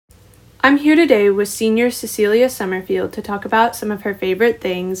I'm here today with senior Cecelia Summerfield to talk about some of her favorite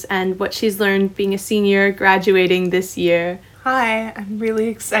things and what she's learned being a senior graduating this year. Hi, I'm really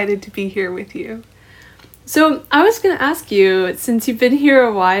excited to be here with you. So I was going to ask you, since you've been here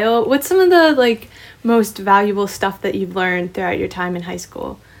a while, what's some of the most valuable stuff that you've learned throughout your time in high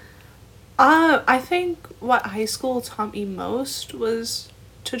school? I think what high school taught me most was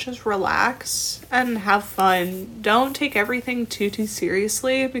to just relax and have fun. Don't take everything too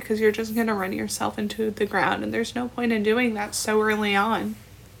seriously because you're just going to run yourself into the ground, and there's no point in doing that so early on.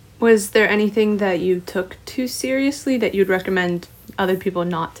 Was there anything that you took too seriously that you'd recommend other people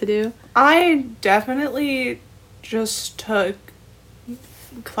not to do? I definitely just took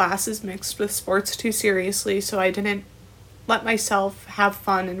classes mixed with sports too seriously, so I didn't let myself have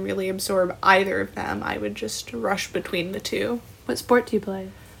fun and really absorb either of them. I would just rush between the two. What sport do you play?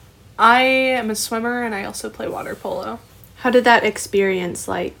 I am a swimmer and I also play water polo. How did that experience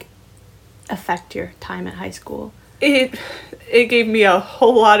affect your time at high school? It gave me a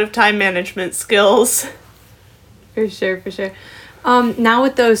whole lot of time management skills. For sure. Now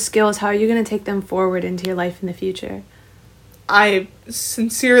with those skills, how are you going to take them forward into your life in the future? I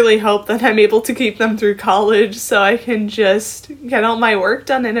sincerely hope that I'm able to keep them through college so I can just get all my work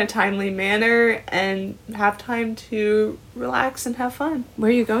done in a timely manner and have time to relax and have fun. Where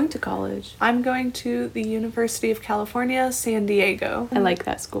are you going to college? I'm going to the University of California, San Diego. I like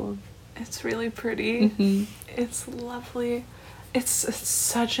that school. It's really pretty. Mm-hmm. It's lovely. It's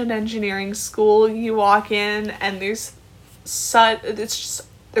such an engineering school. You walk in and there's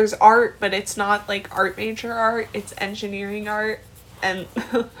art, but it's not art major art, it's engineering art. And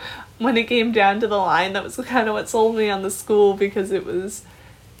when it came down to the line, that was kind of what sold me on the school, because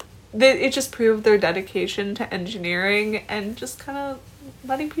it just proved their dedication to engineering and just kind of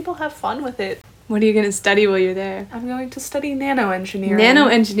letting people have fun with it. What are you going to study while you're there? I'm going to study nanoengineering.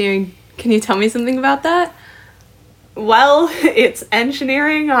 Nanoengineering. Can you tell me something about that? Well, it's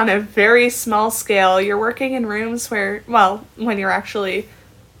engineering on a very small scale. You're working in rooms where, when you're actually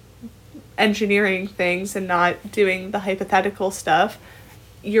engineering things and not doing the hypothetical stuff,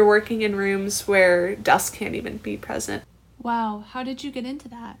 you're working in rooms where dust can't even be present. Wow, how did you get into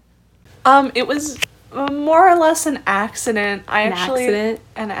that? It was more or less an accident. An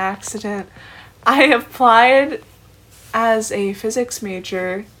accident. I applied as a physics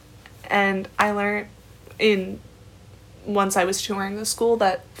major, and I learned once I was touring the school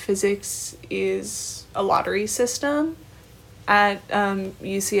that physics is a lottery system at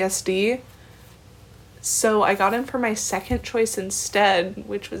UCSD. So I got in for my second choice instead,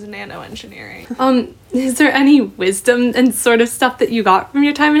 which was nanoengineering. Is there any wisdom and sort of stuff that you got from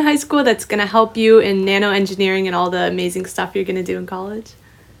your time in high school that's going to help you in nanoengineering and all the amazing stuff you're going to do in college?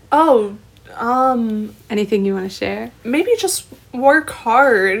 Anything you want to share? Maybe just work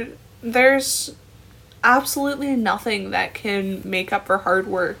hard. There's absolutely nothing that can make up for hard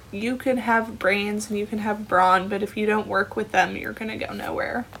work. You can have brains and you can have brawn, but if you don't work with them, you're gonna go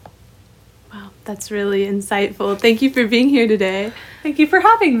nowhere. Wow, that's really insightful. Thank you for being here today. Thank you for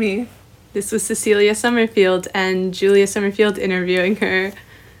having me. This was Cecelia Summerfield and Julia Summerfield interviewing her.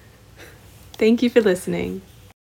 Thank you for listening.